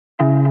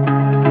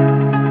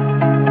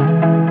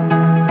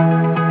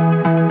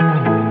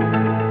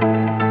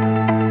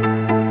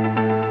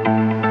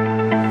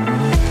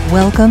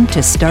Welcome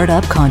to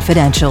Startup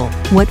Confidential,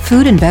 what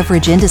food and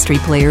beverage industry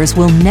players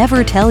will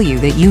never tell you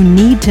that you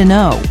need to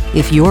know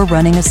if you're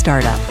running a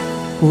startup.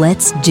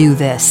 Let's do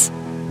this.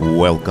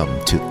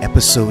 Welcome to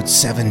episode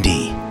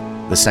 70,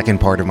 the second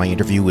part of my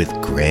interview with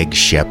Greg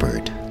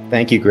Shepard.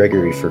 Thank you,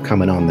 Gregory, for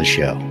coming on the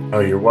show. Oh,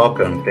 you're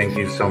welcome. Thank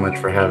you so much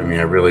for having me.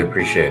 I really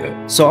appreciate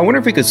it. So I wonder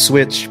if we could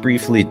switch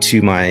briefly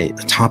to my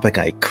topic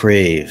I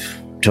crave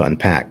to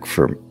unpack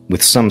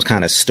with some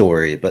kind of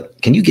story,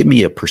 but can you give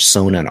me a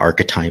persona, an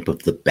archetype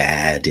of the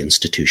bad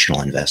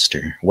institutional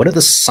investor? What are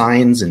the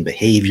signs and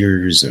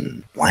behaviors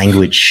and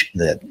language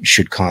that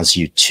should cause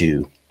you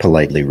to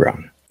politely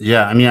run?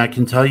 Yeah, I mean, I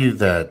can tell you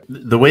that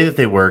the way that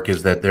they work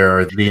is that there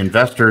are the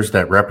investors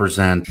that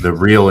represent the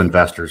real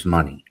investors'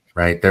 money,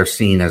 right? They're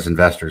seen as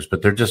investors,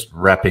 but they're just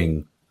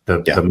repping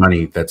the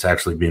money that's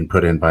actually being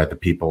put in by the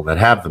people that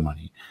have the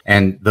money.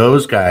 And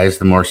those guys,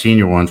 the more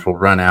senior ones, will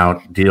run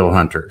out deal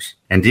hunters.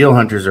 And deal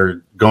hunters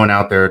are going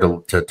out there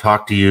to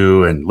talk to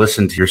you and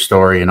listen to your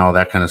story and all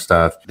that kind of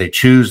stuff. They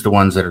choose the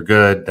ones that are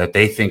good, that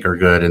they think are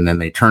good, and then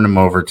they turn them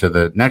over to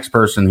the next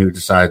person who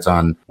decides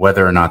on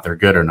whether or not they're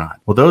good or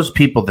not. Well, those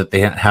people that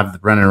they have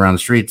running around the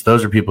streets,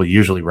 those are people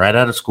usually right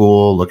out of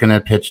school, looking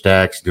at pitch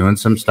decks, doing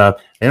some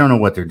stuff. They don't know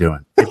what they're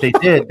doing. If they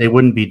did, they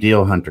wouldn't be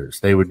deal hunters.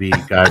 They would be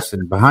guys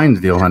sitting behind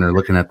the deal hunter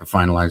looking at the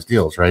finalized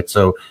deals, right?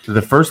 So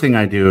the first thing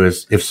I do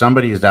is if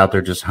somebody is out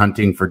there just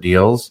hunting for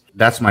deals,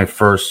 that's my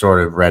first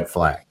sort of red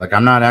flag. Like,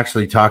 I'm not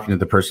actually talking to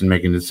the person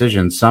making the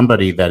decision.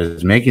 Somebody that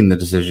is making the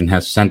decision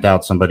has sent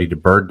out somebody to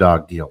bird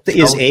dog deals.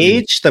 Is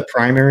age the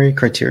primary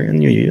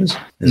criterion you use?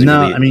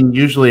 No, I mean,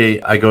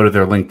 usually I go to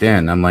their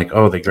LinkedIn. I'm like,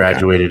 oh, they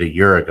graduated a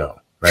year ago.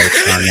 Right.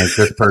 So I'm like,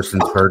 this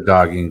person's bird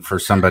dogging for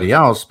somebody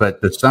else, but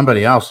the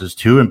somebody else is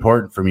too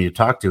important for me to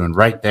talk to. And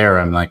right there,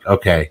 I'm like,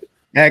 okay,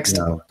 next.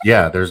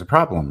 Yeah, there's a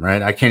problem,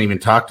 right? I can't even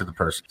talk to the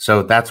person.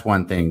 So that's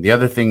one thing. The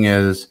other thing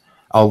is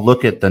I'll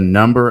look at the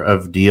number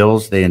of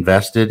deals they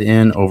invested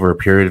in over a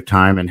period of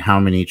time and how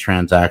many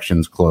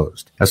transactions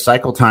closed. A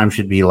cycle time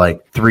should be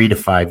like 3 to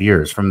 5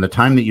 years. From the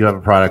time that you have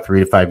a product, 3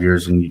 to 5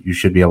 years, and you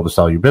should be able to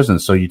sell your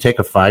business. So you take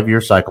a 5-year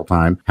cycle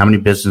time, how many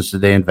businesses did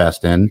they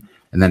invest in?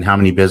 And then how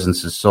many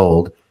businesses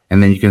sold,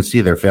 and then you can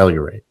see their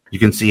failure rate. You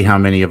can see how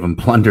many of them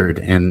plundered,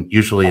 and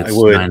usually it's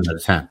 9 out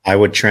of 10. I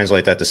would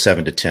translate that to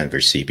 7 to 10 for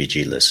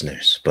CPG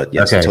listeners, but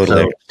yes, okay,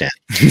 totally understand.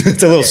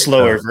 It's a little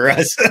slower for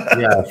us.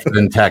 Yeah,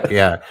 in tech,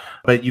 yeah.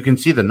 But you can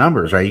see the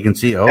numbers, right? You can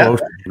see,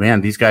 man,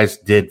 these guys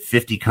did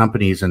 50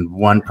 companies and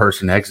one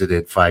person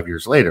exited 5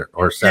 years later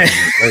or 7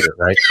 years later,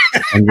 right?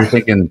 And you're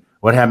thinking,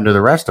 what happened to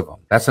the rest of them?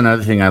 That's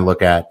another thing I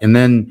look at. And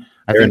then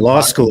they're in law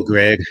school,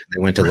 Greg.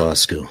 They went to law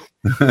school.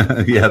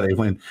 Yeah, they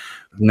went.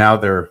 Now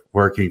they're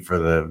working for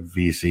the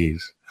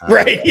VCs.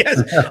 Right. Yes.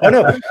 Oh,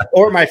 no.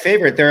 Or my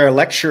favorite, they're a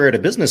lecturer at a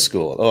business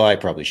school. Oh, I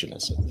probably shouldn't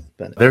have said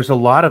that. There's a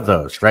lot of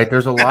those, right?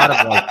 There's a lot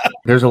of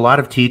there's a lot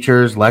of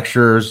teachers,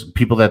 lecturers,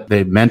 people that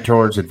they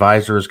mentors,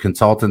 advisors,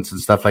 consultants, and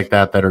stuff like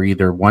that are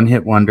either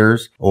one-hit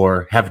wonders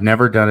or have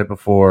never done it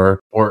before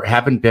or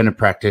haven't been a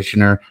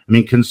practitioner. I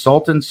mean,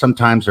 consultants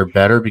sometimes are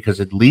better because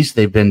at least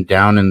they've been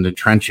down in the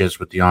trenches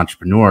with the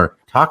entrepreneur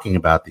talking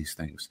about these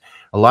things.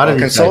 A lot of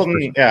these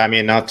consultant, I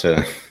mean, not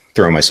to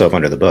throw myself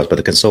under the bus, but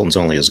the consultant's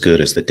only as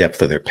good as the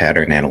depth of their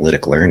pattern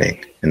analytic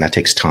learning, and that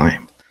takes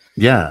time.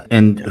 Yeah,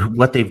 and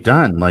what they've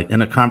done, like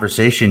in a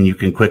conversation, you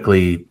can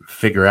quickly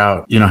figure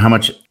out, how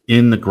much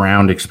in the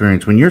ground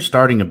experience. When you're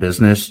starting a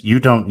business, you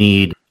don't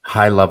need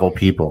high-level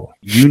people.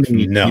 You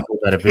need people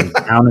that have been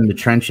down in the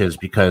trenches,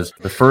 because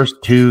the first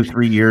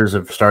 2-3 years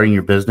of starting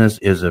your business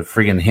is a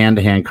friggin'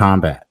 hand-to-hand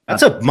combat.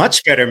 That's a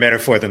much better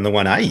metaphor than the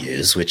one I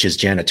use, which is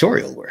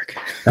janitorial work.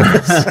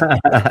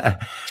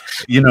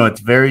 It's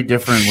very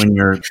different when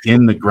you're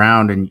in the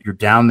ground and you're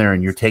down there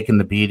and you're taking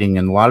the beating.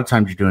 And a lot of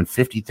times you're doing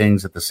 50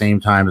 things at the same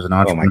time as an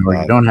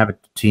entrepreneur. You don't have a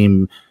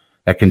team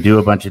that can do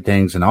a bunch of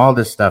things and all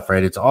this stuff,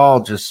 right? It's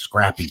all just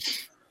scrappy.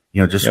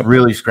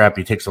 Really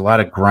scrappy. It takes a lot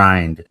of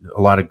grind,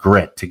 a lot of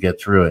grit to get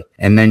through it.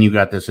 And then you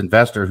got this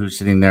investor who's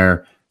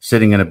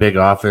sitting in a big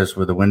office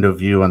with a window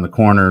view on the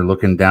corner,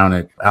 looking down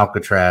at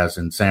Alcatraz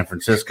in San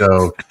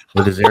Francisco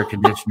with his air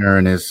conditioner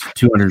and his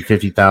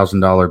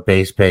 $250,000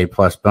 base pay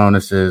plus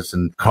bonuses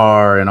and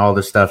car and all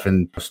this stuff.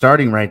 And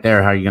starting right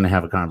there, how are you going to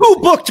have a conversation?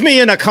 Who booked me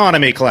in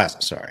economy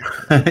class? Sorry.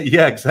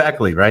 Yeah,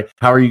 exactly. Right.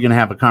 How are you going to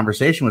have a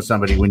conversation with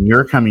somebody when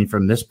you're coming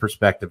from this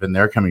perspective and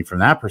they're coming from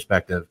that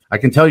perspective? I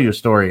can tell you a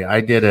story.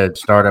 I did a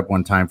startup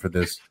one time for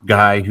this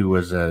guy who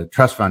was a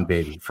trust fund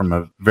baby from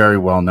a very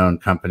well-known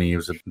company. He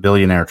was a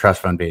billionaire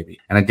trust fund baby.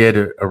 And I did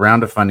a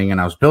round of funding, and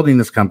I was building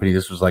this company.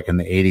 This was like in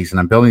the 80s, and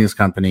I'm building this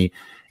company.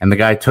 And the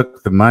guy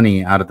took the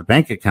money out of the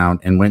bank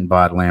account and went and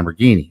bought a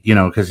Lamborghini,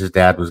 because his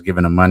dad was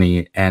giving him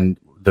money, and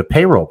the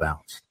payroll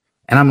bounced.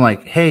 And I'm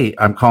like, hey,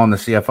 I'm calling the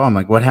CFO. I'm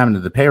like, what happened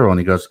to the payroll? And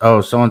he goes,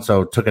 oh,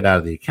 so-and-so took it out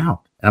of the account.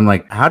 And I'm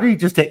like, how did he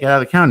just take it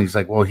out of the account? He's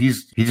like, well, he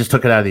just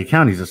took it out of the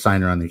account. He's a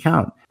signer on the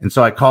account. And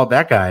so I called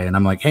that guy and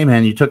I'm like, hey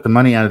man, you took the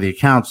money out of the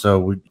account,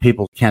 so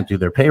people can't do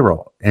their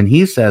payroll. And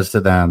he says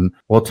to them,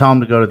 well, tell him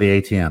to go to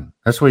the ATM.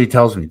 That's what he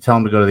tells me. Tell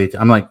him to go to the ATM.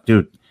 I'm like,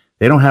 dude,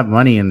 they don't have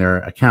money in their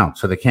account,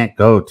 so they can't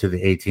go to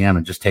the ATM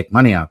and just take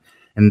money out.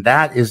 And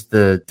that is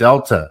the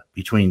delta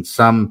between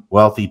some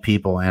wealthy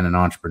people and an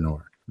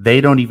entrepreneur. They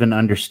don't even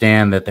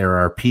understand that there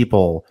are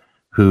people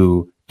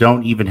who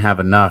don't even have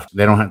enough.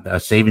 They don't have a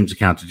savings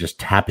account to just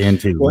tap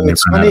into. Well,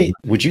 it's funny.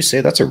 Would you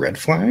say that's a red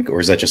flag, or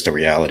is that just a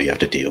reality you have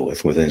to deal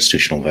with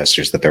institutional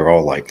investors, that they're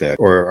all like that?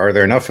 Or are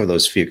there enough of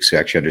those folks who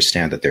actually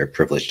understand that they're a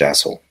privileged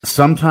asshole?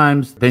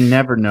 Sometimes they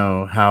never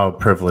know how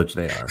privileged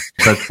they are,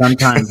 but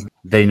sometimes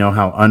they know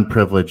how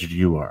unprivileged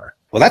you are.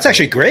 Well, that's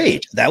actually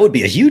great. That would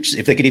be a huge,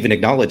 if they could even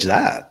acknowledge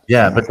that.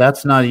 Yeah, but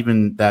that's not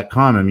even that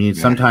common. I mean,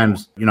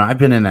 sometimes, I've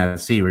been in that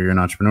seat where you're an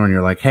entrepreneur and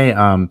you're like, hey,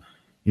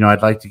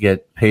 I'd like to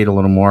get paid a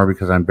little more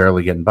because I'm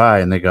barely getting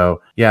by. And they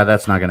go, yeah,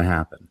 that's not going to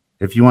happen.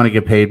 If you want to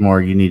get paid more,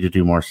 you need to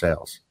do more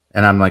sales.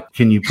 And I'm like,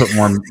 can you put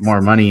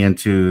more money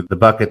into the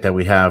bucket that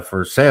we have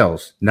for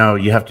sales? No,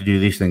 you have to do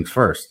these things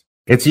first.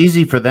 It's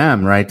easy for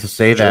them, right, to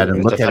say that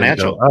and look at it and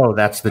go, oh,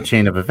 that's the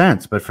chain of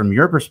events. But from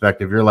your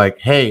perspective, you're like,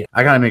 hey,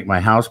 I got to make my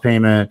house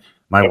payment.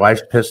 My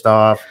wife's pissed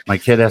off. My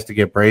kid has to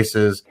get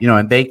braces,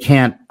 and they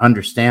can't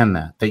understand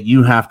that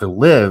you have to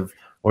live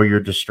or you're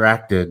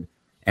distracted,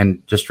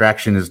 and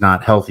distraction is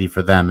not healthy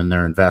for them and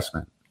their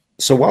investment.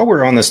 So while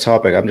we're on this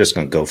topic, I'm just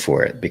going to go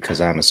for it because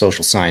I'm a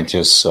social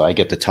scientist. So I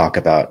get to talk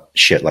about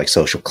shit like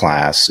social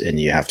class, and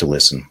you have to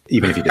listen.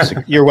 Even if you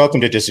disagree, you're welcome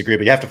to disagree,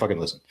 but you have to fucking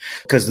listen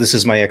because this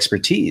is my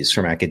expertise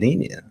from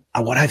academia.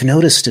 What I've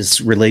noticed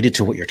is related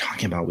to what you're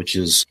talking about, which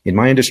is in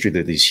my industry,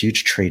 there are these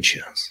huge trade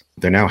shows.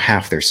 They're now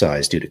half their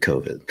size due to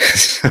COVID.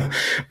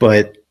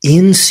 But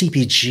in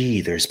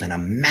CPG, there's been a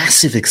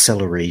massive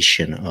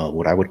acceleration of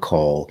what I would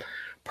call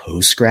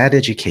post-grad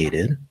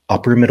educated,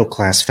 upper middle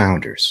class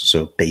founders.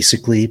 So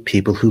basically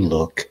people who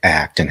look,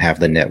 act, and have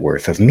the net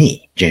worth of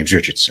me, James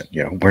Richardson.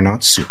 We're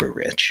not super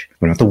rich.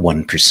 We're not the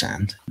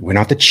 1%. We're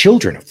not the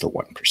children of the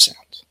 1%.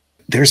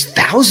 There's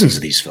thousands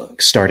of these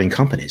folks starting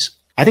companies.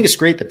 I think it's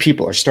great that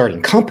people are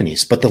starting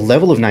companies, but the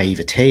level of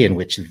naivete in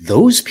which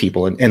those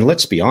people, and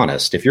let's be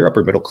honest, if you're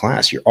upper middle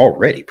class, you're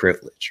already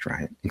privileged,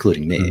 right?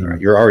 Including me,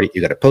 right?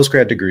 You got a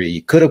post-grad degree.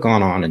 You could have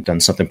gone on and done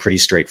something pretty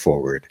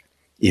straightforward.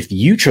 If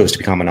you chose to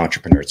become an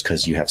entrepreneur, it's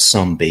because you have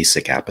some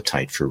basic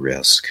appetite for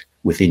risk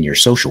within your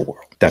social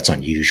world. That's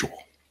unusual.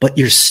 But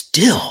you're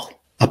still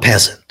a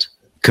peasant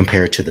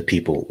compared to the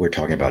people we're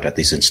talking about at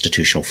these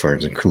institutional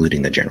firms,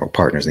 including the general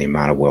partners and the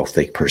amount of wealth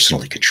they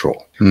personally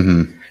control.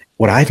 Mm-hmm.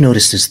 What I've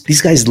noticed is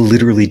these guys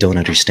literally don't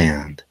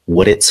understand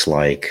what it's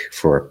like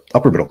for an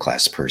upper middle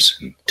class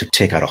person to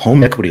take out a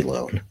home equity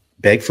loan,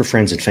 beg for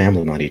friends and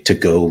family money to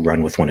go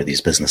run with one of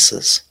these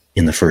businesses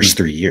in the first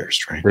 3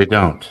 years, right? They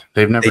don't.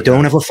 They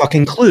don't have a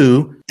fucking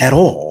clue at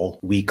all.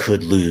 We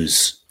could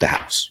lose the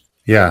house.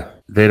 Yeah.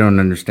 They don't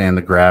understand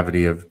the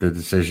gravity of the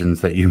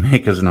decisions that you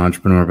make as an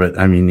entrepreneur, but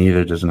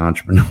neither does an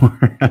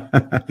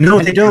entrepreneur. No,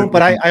 they don't.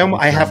 But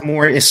I have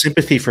more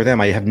sympathy for them.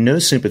 I have no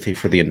sympathy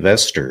for the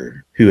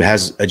investor who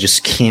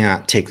just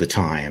can't take the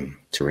time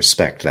to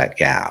respect that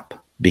gap,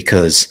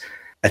 because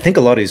I think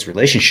a lot of these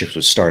relationships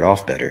would start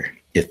off better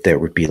if there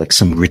would be like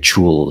some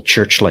ritual,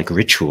 church-like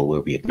ritual where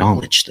we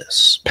acknowledge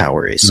this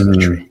power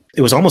asymmetry. Mm-hmm.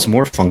 It was almost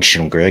more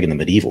functional, Greg, in the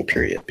medieval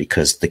period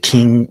because the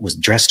king was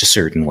dressed a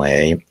certain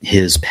way.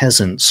 His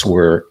peasants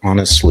were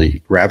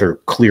honestly rather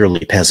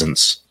clearly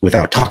peasants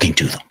without talking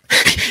to them.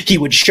 He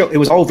would show, it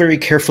was all very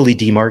carefully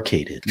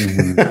demarcated.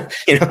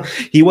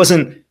 Mm-hmm. He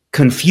wasn't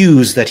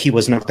confused that he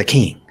was not the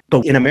king.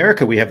 But in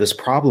America, we have this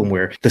problem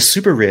where the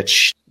super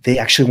rich, they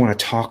actually want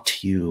to talk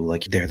to you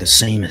like they're the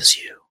same as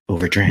you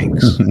over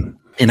drinks.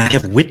 And I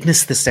have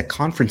witnessed this at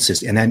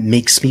conferences, and that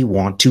makes me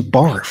want to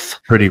barf.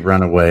 Pretty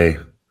runaway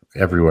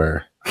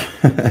everywhere.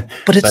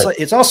 But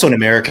it's also an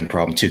American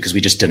problem, too, because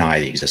we just deny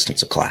the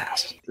existence of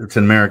class. It's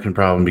an American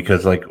problem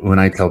because, like, when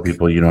I tell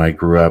people, I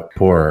grew up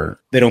poor,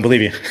 they don't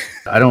believe you.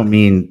 I don't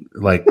mean,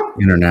 like,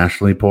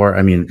 internationally poor.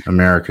 I mean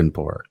American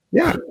poor.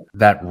 Yeah.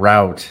 That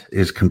route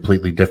is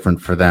completely different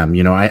for them.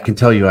 I can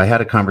tell you, I had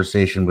a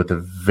conversation with a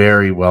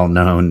very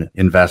well-known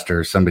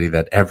investor, somebody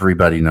that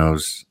everybody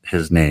knows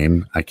his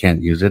name. I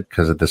can't use it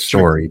because of the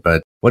story,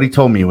 but what he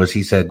told me was,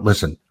 he said,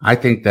 listen, I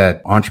think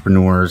that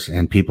entrepreneurs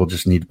and people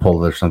just need to pull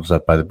themselves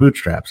up by the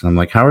bootstraps. And I'm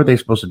like, how are they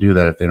supposed to do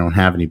that if they don't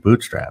have any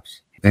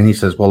bootstraps? And he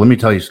says, well, let me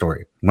tell you a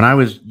story. When I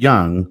was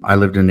young, I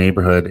lived in a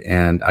neighborhood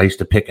and I used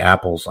to pick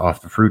apples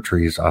off the fruit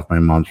trees off my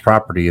mom's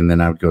property. And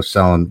then I would go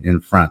sell them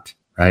in front.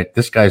 Right?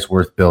 This guy's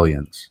worth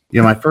billions.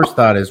 My first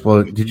thought is,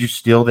 well, did you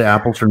steal the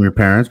apples from your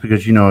parents?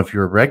 Because, if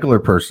you're a regular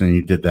person and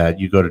you did that,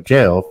 you go to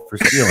jail for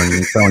stealing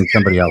and selling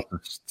somebody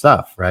else's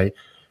stuff, right?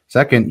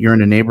 Second, you're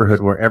in a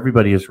neighborhood where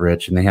everybody is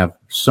rich and they have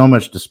so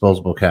much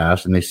disposable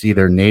cash and they see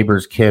their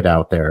neighbor's kid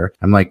out there.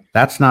 I'm like,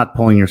 that's not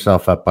pulling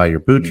yourself up by your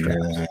bootstraps,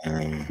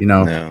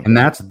 No. And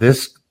that's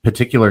this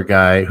particular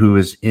guy who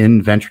is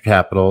in venture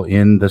capital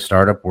in the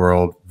startup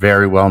world,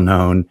 very well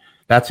known.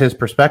 That's his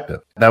perspective.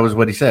 That was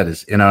what he said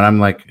and I'm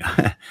like,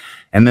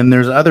 and then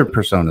there's other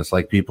personas,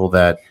 like people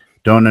that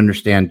don't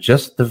understand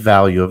just the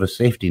value of a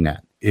safety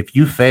net. If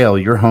you fail,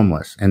 you're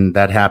homeless. And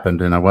that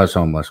happened. And I was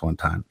homeless one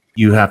time.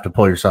 you have to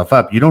pull yourself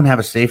up. You don't have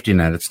a safety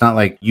net. It's not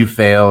like you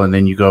fail and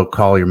then you go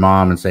call your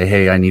mom and say,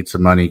 hey, I need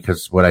some money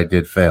because what I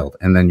did failed.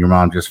 And then your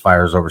mom just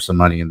fires over some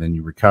money and then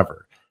you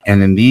recover.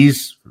 And in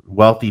these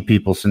wealthy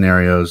people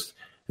scenarios,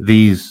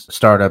 these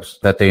startups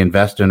that they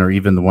invest in, or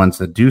even the ones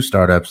that do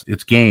startups,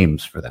 it's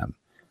games for them.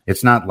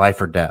 It's not life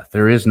or death.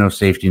 There is no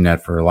safety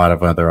net for a lot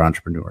of other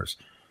entrepreneurs.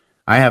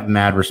 I have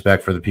mad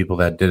respect for the people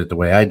that did it the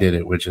way I did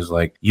it, which is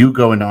like, you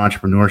go into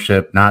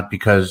entrepreneurship not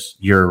because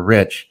you're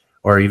rich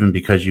or even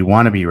because you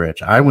want to be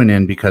rich. I went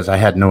in because I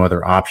had no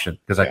other option,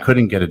 because I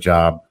couldn't get a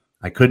job.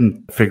 I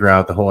couldn't figure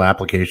out the whole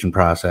application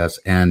process,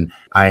 and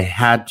I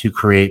had to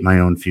create my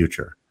own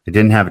future. I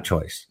didn't have a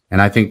choice.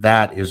 And I think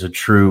that is a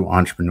true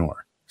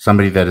entrepreneur.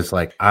 Somebody that is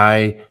like,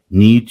 I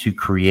need to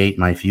create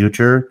my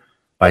future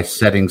by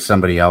setting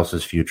somebody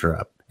else's future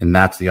up. And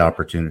that's the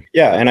opportunity.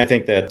 Yeah, and I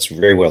think that's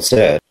very well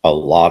said. A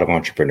lot of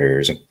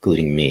entrepreneurs,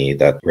 including me,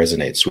 that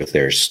resonates with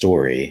their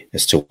story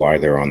as to why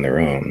they're on their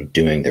own,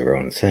 doing their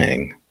own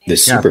thing. The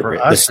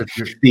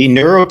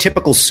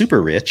neurotypical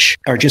super rich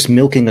are just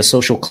milking a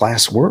social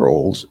class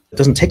world. It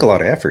doesn't take a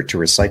lot of effort to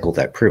recycle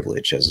that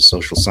privilege. As a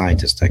social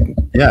scientist, I can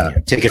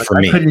take it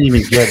from me. I couldn't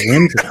even get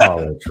into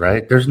college,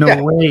 right? There's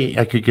no way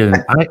I could get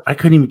in. I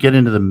couldn't even get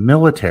into the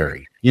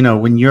military. You know,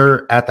 when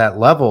you're at that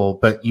level,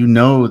 but you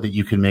know that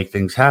you can make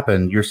things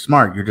happen, you're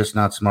smart. You're just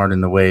not smart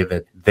in the way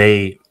that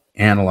they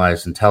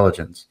analyze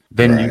intelligence.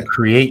 Then you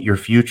create your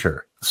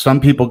future.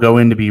 Some people go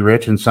in to be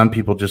rich and some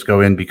people just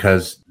go in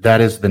because that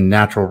is the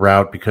natural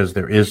route, because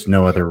there is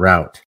no other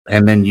route.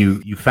 And then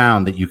you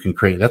found that you can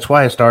create. That's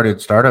why I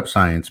started Startup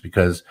Science,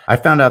 because I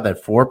found out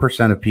that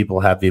 4% of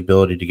people have the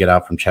ability to get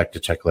out from check to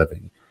check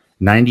living.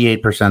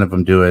 98% of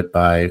them do it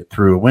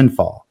through a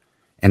windfall.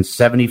 And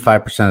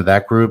 75% of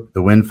that group,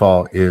 the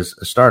windfall is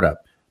a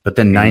startup, but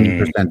then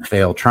 90%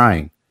 fail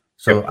trying.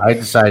 So I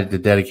decided to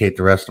dedicate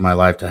the rest of my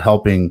life to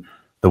helping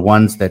the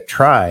ones that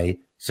try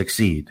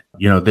succeed.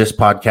 You know, this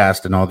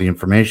podcast and all the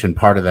information,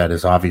 part of that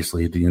is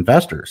obviously the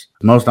investors.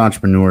 Most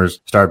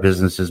entrepreneurs start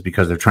businesses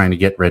because they're trying to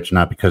get rich,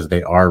 not because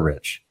they are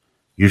rich.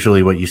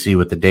 Usually what you see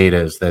with the data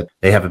is that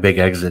they have a big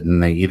exit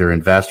and they either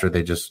invest or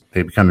they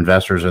become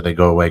investors or they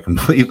go away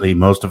completely.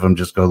 Most of them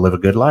just go live a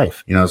good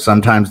life. You know,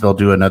 sometimes they'll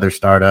do another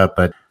startup,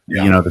 but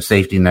you know, the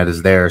safety net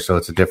is there. So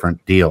it's a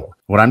different deal.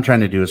 What I'm trying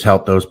to do is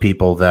help those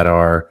people that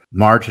are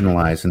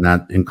marginalized. And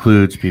that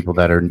includes people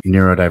that are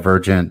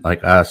neurodivergent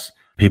like us,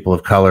 people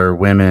of color,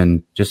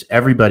 women, just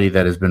everybody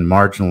that has been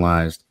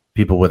marginalized,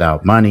 people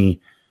without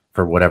money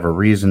for whatever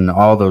reason,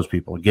 all those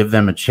people, give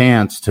them a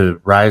chance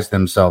to rise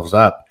themselves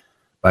up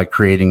by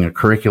creating a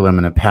curriculum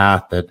and a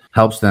path that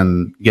helps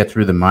them get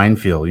through the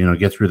minefield, you know,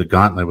 get through the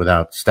gauntlet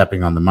without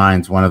stepping on the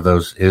mines. One of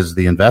those is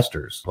the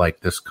investors,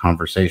 like this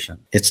conversation.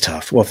 It's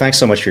tough. Well, thanks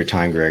so much for your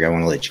time, Greg. I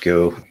want to let you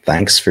go.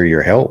 Thanks for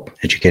your help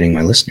educating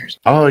my listeners.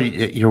 Oh,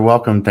 you're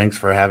welcome. Thanks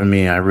for having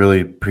me. I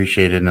really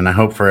appreciate it. And I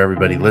hope for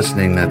everybody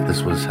listening that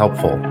this was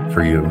helpful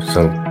for you.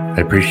 So I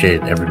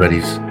appreciate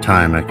everybody's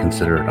time. I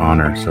consider it an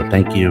honor. So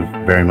thank you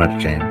very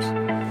much, James.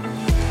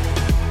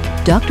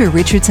 Dr.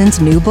 Richardson's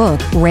new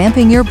book,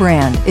 Ramping Your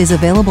Brand, is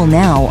available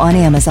now on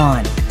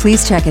Amazon.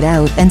 Please check it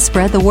out and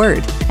spread the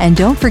word. And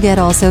don't forget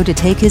also to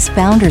take his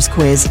Founders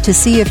Quiz to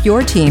see if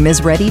your team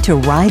is ready to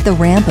ride the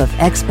ramp of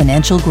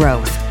exponential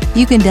growth.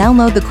 You can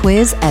download the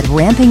quiz at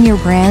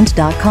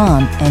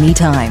rampingyourbrand.com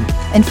anytime.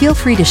 And feel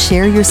free to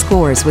share your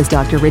scores with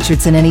Dr.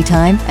 Richardson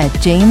anytime at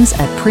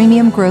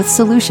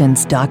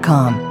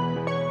james@premiumgrowthsolutions.com.